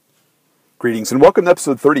Greetings and welcome to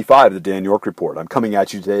episode 35 of the Dan York Report. I'm coming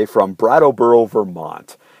at you today from Brattleboro,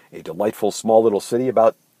 Vermont, a delightful small little city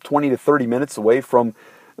about 20 to 30 minutes away from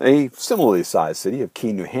a similarly sized city of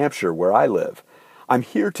Keene, New Hampshire, where I live. I'm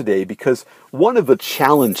here today because one of the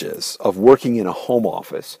challenges of working in a home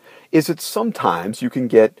office is that sometimes you can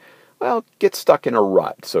get stuck in a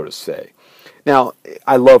rut, so to say. Now,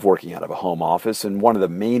 I love working out of a home office, and one of the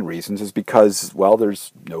main reasons is because,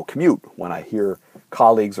 there's no commute. When I hear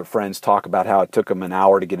colleagues or friends talk about how it took them an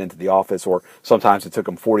hour to get into the office, or sometimes it took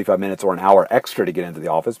them 45 minutes or an hour extra to get into the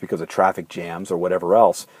office because of traffic jams or whatever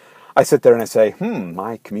else, I sit there and I say,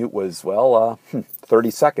 my commute was,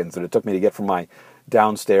 30 seconds that it took me to get from my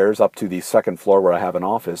downstairs up to the second floor where I have an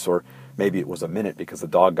office, or maybe it was a minute because the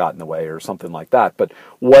dog got in the way or something like that. But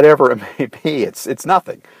whatever it may be, it's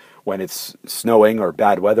nothing. When it's snowing or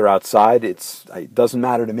bad weather outside, it doesn't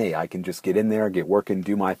matter to me. I can just get in there, get working,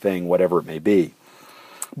 do my thing, whatever it may be.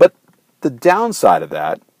 But the downside of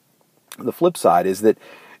that, the flip side, is that,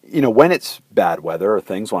 when it's bad weather or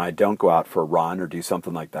things, when I don't go out for a run or do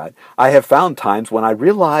something like that, I have found times when I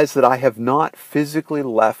realize that I have not physically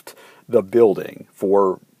left the building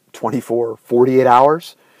for 24, 48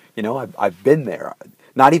 hours. I've been there,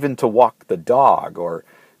 not even to walk the dog or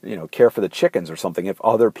care for the chickens or something, if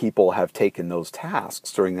other people have taken those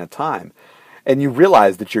tasks during that time. And you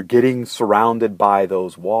realize that you're getting surrounded by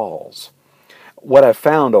those walls. What I've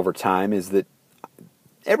found over time is that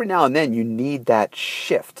every now and then you need that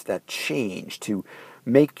shift, that change to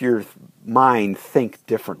make your mind think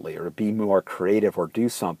differently or be more creative or do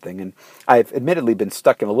something. And I've admittedly been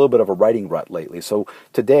stuck in a little bit of a writing rut lately. So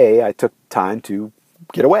today I took time to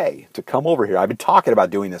get away, to come over here. I've been talking about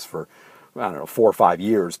doing this for 4 or 5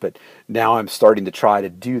 years, but now I'm starting to try to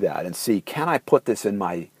do that and see, can I put this in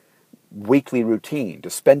my weekly routine to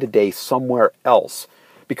spend a day somewhere else?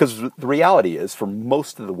 Because the reality is, for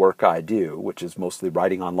most of the work I do, which is mostly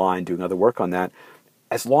writing online, doing other work on that,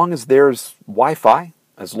 as long as there's Wi-Fi,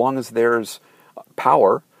 as long as there's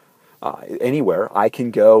power anywhere, I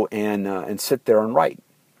can go and sit there and write.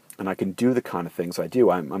 And I can do the kind of things I do.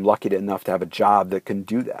 I'm lucky enough to have a job that can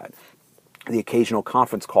do that. The occasional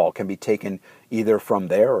conference call can be taken either from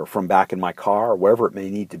there or from back in my car or wherever it may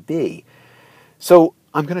need to be. So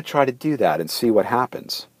I'm going to try to do that and see what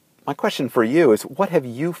happens. My question for you is, what have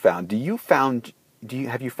you found? Have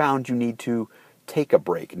you found you need to take a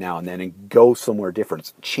break now and then and go somewhere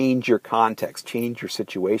different, change your context, change your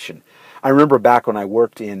situation? I remember back when I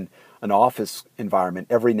worked in an office environment,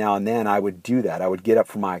 every now and then I would do that. I would get up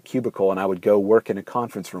from my cubicle and I would go work in a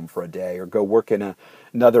conference room for a day or go work in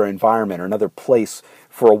another environment or another place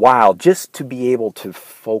for a while, just to be able to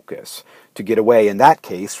focus, to get away, in that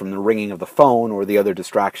case, from the ringing of the phone or the other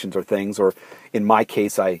distractions or things. Or in my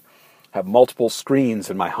case, I have multiple screens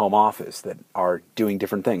in my home office that are doing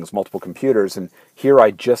different things, multiple computers. And here I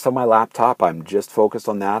just have my laptop. I'm just focused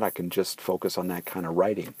on that. I can just focus on that kind of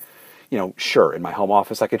writing. Sure, in my home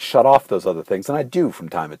office I could shut off those other things, and I do from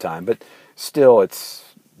time to time, but still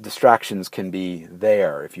distractions can be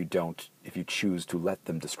there if you choose to let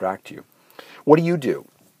them distract you. What do you do?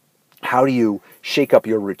 How do you shake up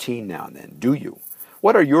your routine now and then? Do you?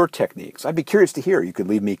 What are your techniques? I'd be curious to hear. You could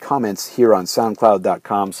leave me comments here on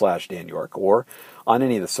soundcloud.com/DanYork or on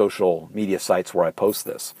any of the social media sites where I post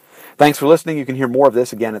this. Thanks for listening. You can hear more of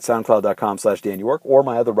this again at soundcloud.com/DanYork or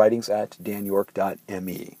my other writings at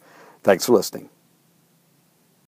danyork.me. Thanks for listening.